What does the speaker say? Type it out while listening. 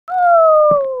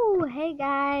Hey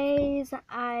guys,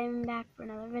 I'm back for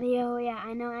another video. Yeah,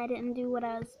 I know I didn't do what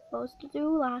I was supposed to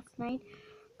do last night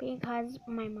because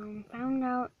my mom found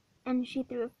out and she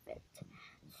threw a fit.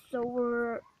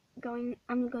 So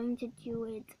I'm going to do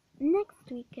it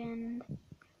next weekend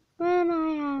when I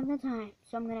have the time.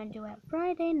 So I'm gonna do it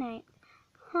Friday night.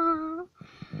 Huh?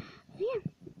 Yeah.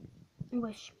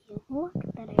 Wish me luck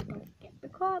that I don't get the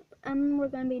crop. And we're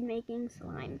gonna be making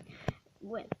slime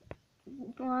with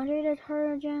laundry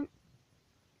detergent,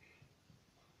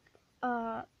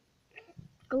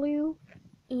 glue,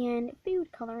 and food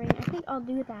coloring. I think I'll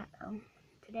do that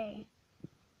today.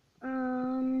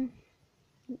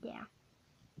 Yeah.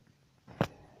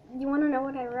 You want to know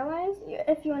what I realized?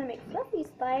 If you want to make fluffy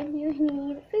slime, you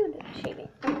need food shaving.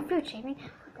 Food shaving?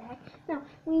 What the heck? No,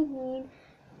 we need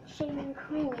shaving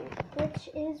cream, which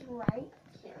is right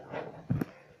here.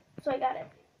 So I got it.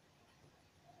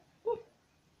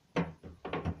 Yeah.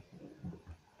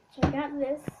 So I got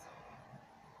this.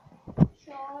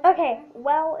 Okay,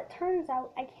 well, it turns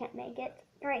out I can't make it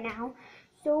right now.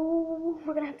 So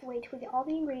we're going to have to wait till we get all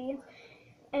the ingredients.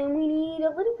 And we need a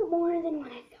little bit more than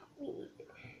what I thought we needed.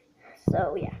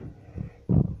 So, yeah.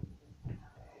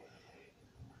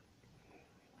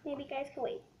 Maybe you guys can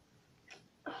wait.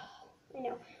 Oh, I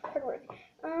know, hard work.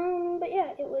 But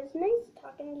yeah, it was nice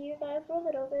talking to you guys for a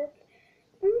little bit.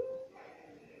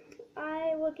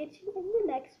 I will get you in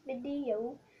the next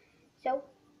video. So,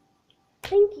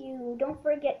 thank you. Don't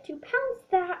forget to pounce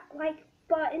that like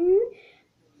button.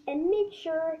 And make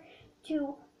sure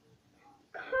to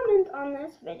comment on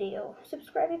this video.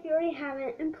 Subscribe if you already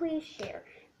haven't. And please share.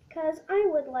 Because I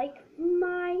would like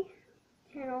my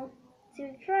channel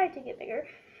to try to get bigger.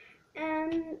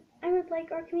 And I would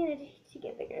like our community to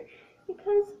get bigger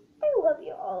because I love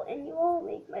you all and you all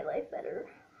make my life better.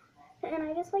 And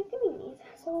I just like doing these.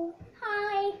 So,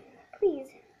 hi. Please.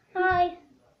 Hi.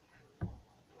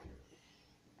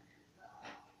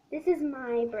 This is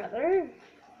my brother.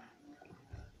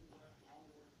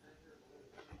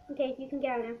 Okay, you can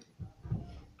get out now.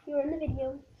 You're in the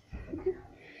video.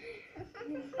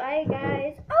 Bye,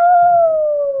 guys. Oh!